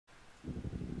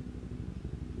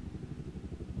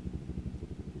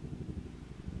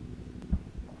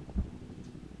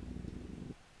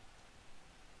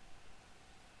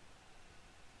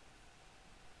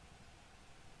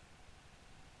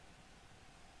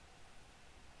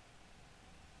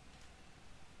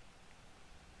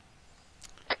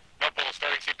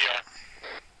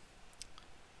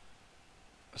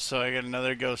So I got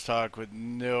another ghost hawk with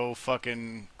no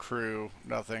fucking crew,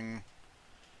 nothing.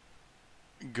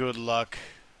 Good luck.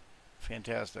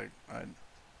 Fantastic. I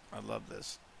love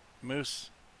this. Moose,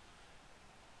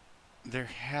 there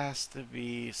has to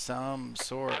be some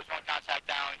sort There's one contact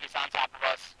down. He's on top of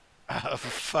us. of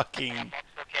fucking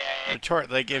Okay.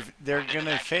 retort. Like, if they're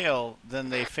gonna fail, then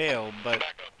they fail, but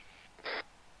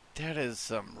that is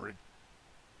some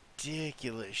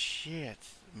ridiculous shit,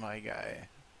 my guy.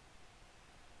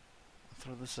 I'll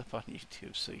throw this up on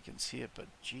YouTube so you can see it, but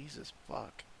Jesus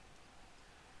fuck.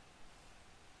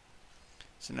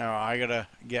 So now I gotta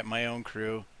get my own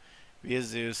crew via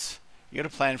Zeus. You gotta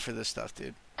plan for this stuff,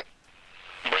 dude.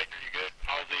 Breaker, you good?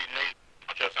 How's the nade?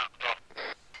 Just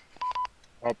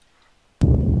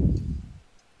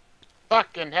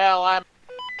Fucking hell, I'm.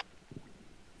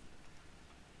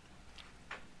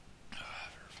 For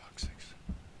fuck's sakes.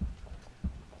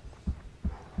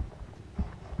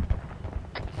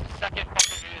 This is the second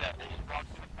fucking do that. They just walked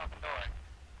through the fucking door.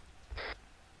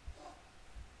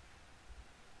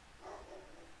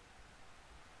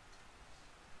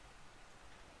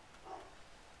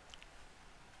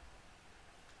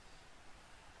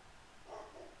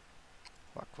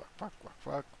 Fuck.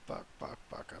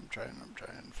 I'm trying.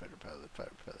 Fighter pilot,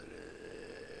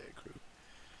 crew.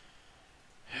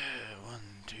 1,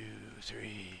 2,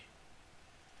 3.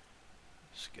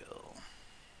 Skill.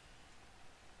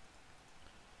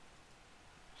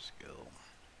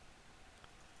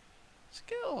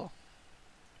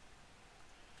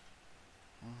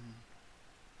 1.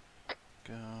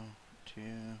 Go. 2.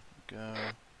 Go.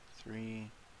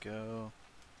 3. Go.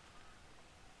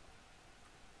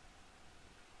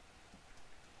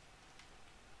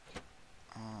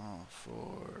 All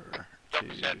 4, 2,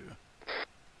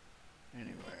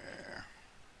 anywhere.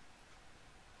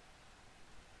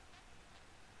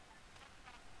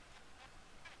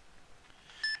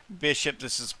 Bishop,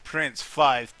 this is Prince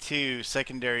 5-2,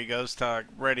 secondary ghost talk,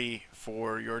 ready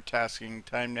for your tasking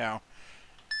time now.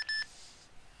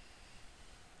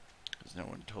 Because no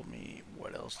one told me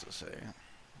what else to say.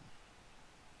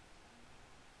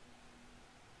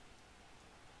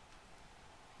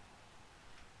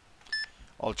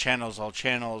 All channels,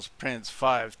 Prince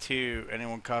 5-2.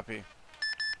 Anyone copy?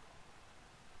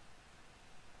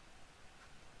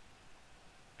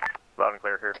 Loud and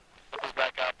clear here. Let's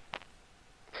back up.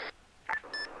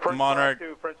 Prince Monarch.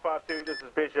 5-2, Prince 5-2, this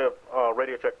is Bishop,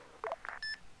 radio check.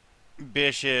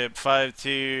 Bishop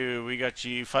 5-2. We got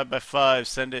you 5x5.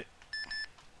 Send it.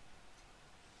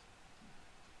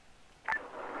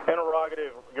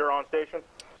 Interrogative, you're on station?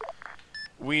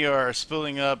 We are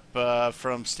spooling up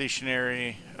from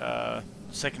stationary,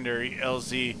 secondary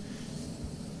LZ,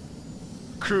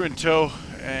 crew in tow,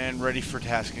 and ready for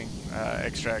tasking.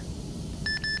 Extract.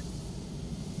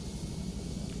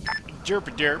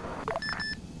 Derp.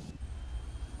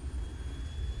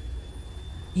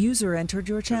 User entered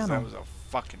your channel. That was a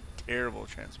fucking terrible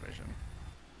transmission.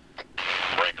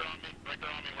 Breaker on me. Where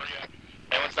you at?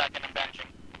 Hey, 1 second. I'm benching.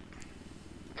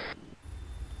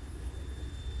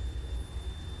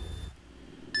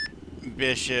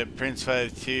 Bishop, Prince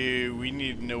 5-2, we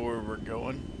need to know where we're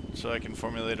going so I can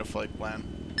formulate a flight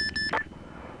plan.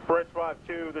 Prince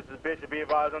 5-2, this is Bishop, be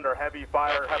advised under heavy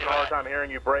fire, having a hard time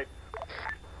hearing you break.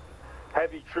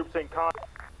 Heavy troops in contact.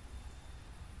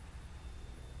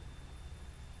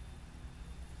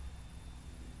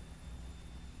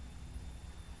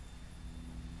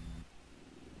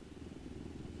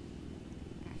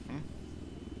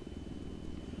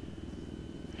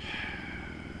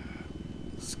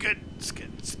 It's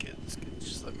good.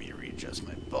 Just let me readjust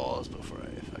my balls before I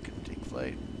fucking take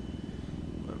flight.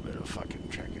 A little bit of fucking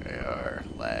track IR,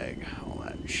 lag, all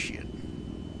that shit.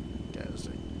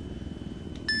 Fantastic.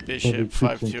 Bishop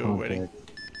 5-2 awaiting.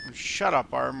 Shut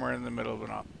up, Arm. We're in the middle of an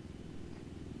op.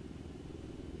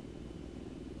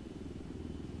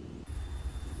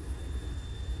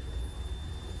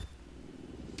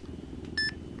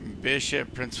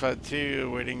 Bishop, Prince 5-2,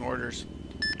 awaiting orders.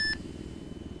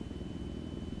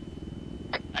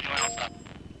 Anyone else up?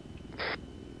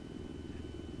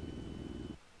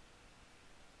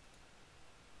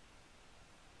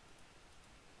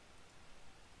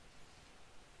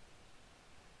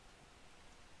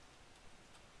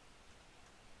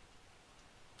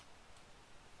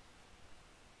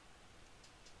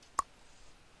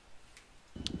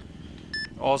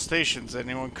 All stations,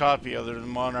 anyone copy other than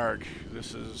Monarch?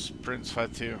 This is Prince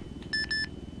 5-2.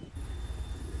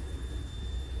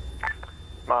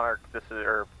 Monarch, this is,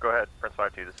 or go ahead, Prince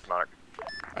 5-2, this is Monarch.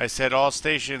 I said all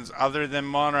stations other than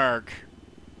Monarch.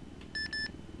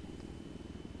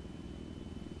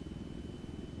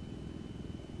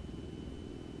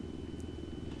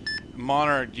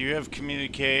 Monarch, do you have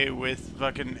communique with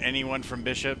fucking anyone from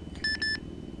Bishop?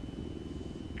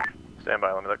 Stand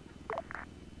by, let me look.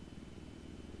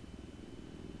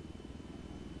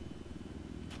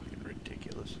 Fucking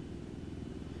ridiculous.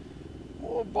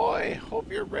 Oh boy,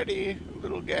 hope you're ready,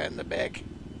 little guy in the back,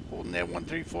 holding that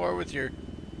 134 with your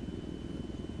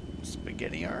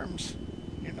spaghetti arms.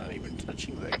 You're not even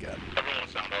touching that gun. Everyone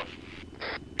sound off.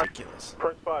 Ridiculous.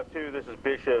 Prince 5-2, this is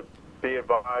Bishop. Be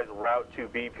advised, route to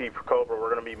BP for Cobra.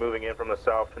 We're going to be moving in from the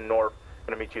south to north.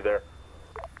 Going to meet you there.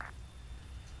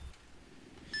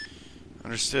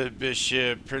 Understood,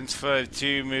 Bishop. Prince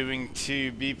 5-2 moving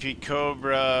to BP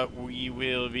Cobra. We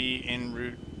will be en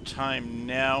route time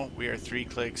now. We are 3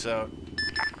 clicks out.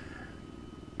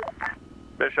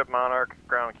 Bishop Monarch,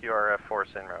 ground QRF force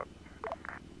en route.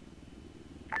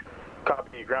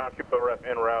 Copy, ground QRF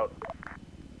en route.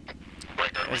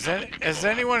 Has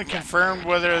anyone confirmed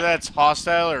whether that's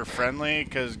hostile or friendly?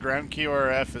 Because ground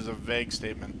QRF is a vague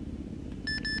statement.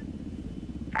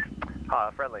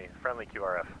 Friendly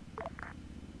QRF.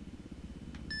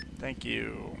 Thank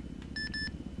you.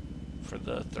 For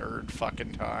the 3rd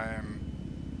fucking time.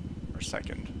 Or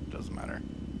 2nd, doesn't matter.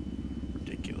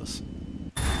 Ridiculous.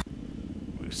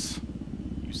 Moose.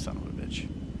 You son of a bitch.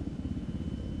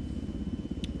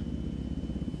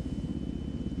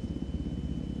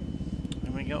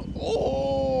 And we go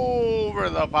over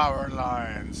the power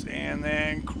lines. And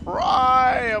then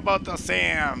cry about the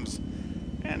SAMs.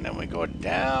 And then we go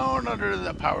down under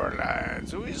the power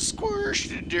lines. We squish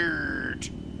the dirt.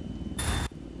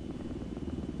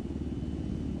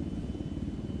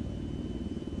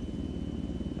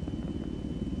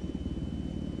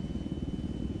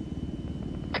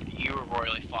 You were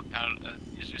royally fucked out.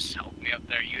 You just helped me up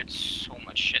there. You had so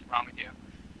much shit wrong with you.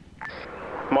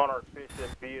 Monarch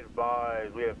Bishop, be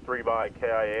advised. We have 3 by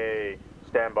KIA.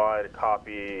 Stand by to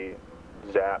copy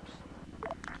Zaps.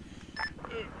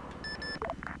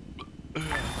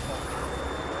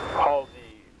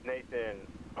 Halsey, Nathan,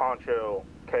 Poncho,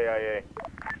 KIA.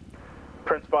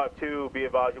 Prince 5-2, be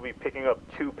advised you'll be picking up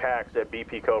 2 packs at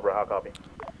BP Cobra. How copy?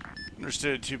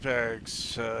 Understood, 2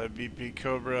 packs. BP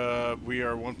Cobra, we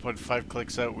are 1.5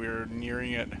 clicks out. We are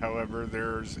nearing it. However,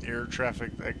 there's air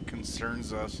traffic that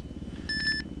concerns us.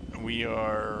 We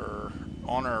are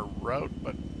on our route,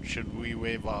 but should we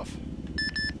wave off?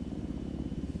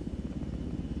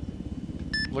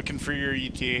 Looking for your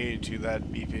ETA to that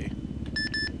BP.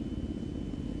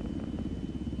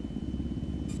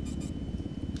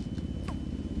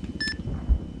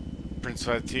 Prince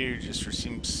 5-2 just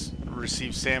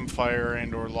received SAM fire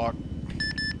and or lock.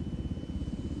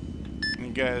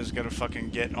 You guys gotta fucking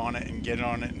get on it and get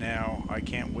on it now. I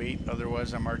can't wait,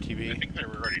 otherwise I'm RTB. I think they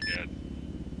were already dead.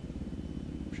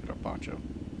 Shut up, Poncho.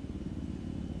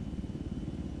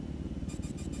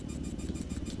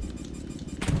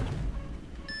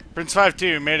 Prince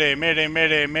 5-2, mayday, mayday,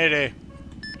 mayday, mayday.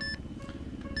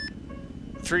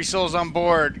 3 souls on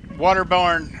board.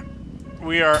 Waterborne.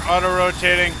 We are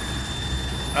auto-rotating.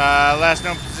 Last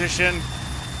known position.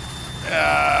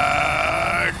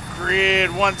 Grid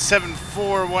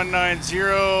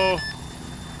 174190.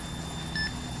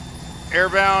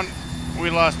 Airbound. We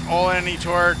lost all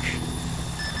anti-torque.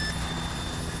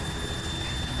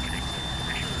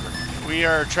 We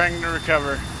are trying to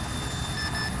recover.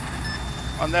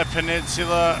 On that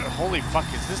peninsula, holy fuck,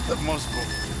 is this the most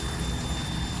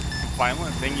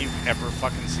violent thing you've ever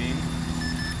fucking seen?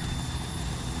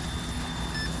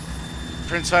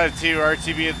 Prince 5-2,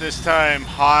 RTB at this time,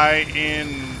 high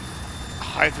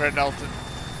threat altitude.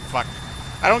 Fuck.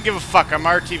 I don't give a fuck, I'm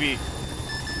RTB.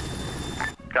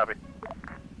 Copy.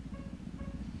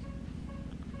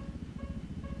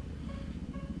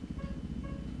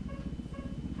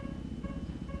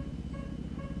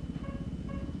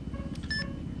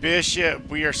 Bishop,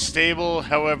 we are stable,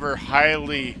 however,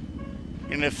 highly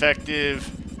ineffective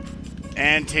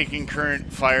and taking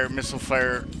current fire, missile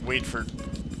fire. Wait for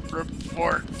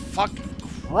report. Fuck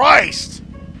Christ!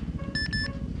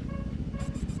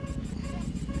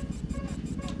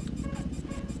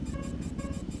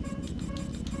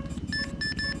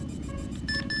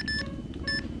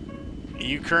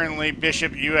 You currently,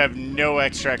 Bishop, you have no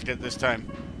extract at this time.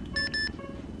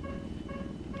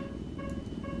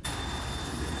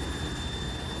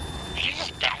 Did you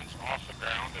just bounce off the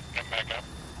ground and come back up?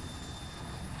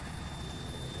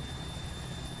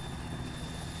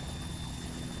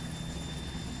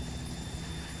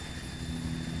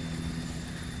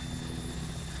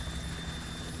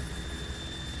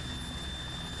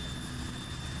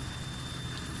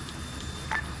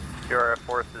 QRF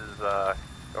forces,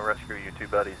 go rescue you 2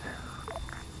 buddies.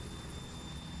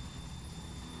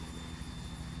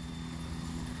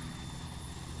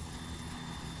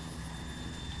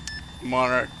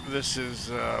 Monarch, this is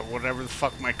whatever the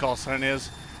fuck my call sign is.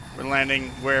 We're landing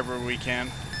wherever we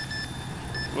can.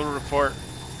 We'll report.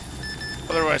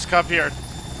 Otherwise, copy our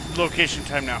location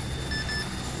time now.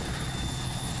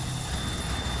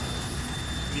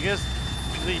 You guys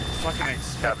really fucking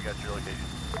expect... Copy, got your location.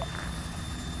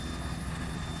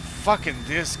 Fucking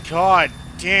this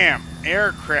goddamn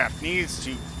aircraft needs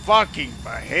to fucking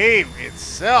behave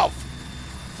itself.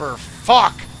 For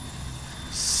fuck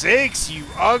sakes, you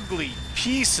ugly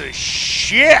piece of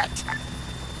shit!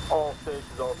 All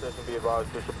stations be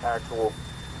advised, Bishop Actual,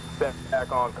 sent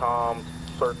back on comms,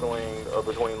 circling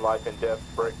between life and death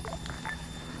break.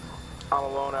 I'm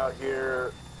alone out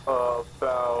here,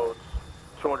 about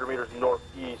 200 meters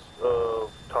northeast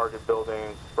of target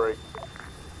buildings, break.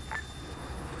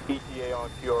 ETA on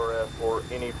QRF or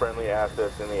any friendly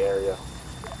assets in the area.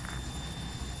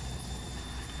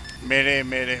 Mayday,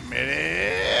 mayday,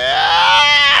 mayday.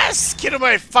 Ah, skin of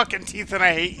my fucking teeth and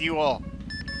I hate you all.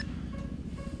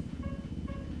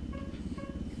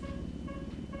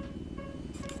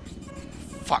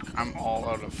 Fuck, I'm all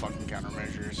out of fucking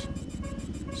countermeasures.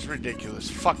 It's ridiculous.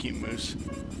 Fuck you, Moose.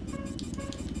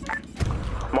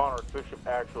 Monarch, Bishop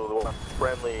Actual, the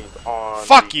friendlies on...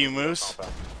 Fuck you, Moose.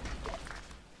 Compound.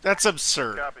 That's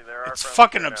absurd. Copy, there are It's friendlies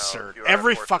fucking there now. absurd. QR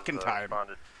Every forces, fucking time.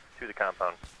 responded to the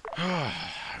compound.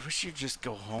 I wish you'd just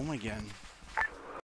go home again.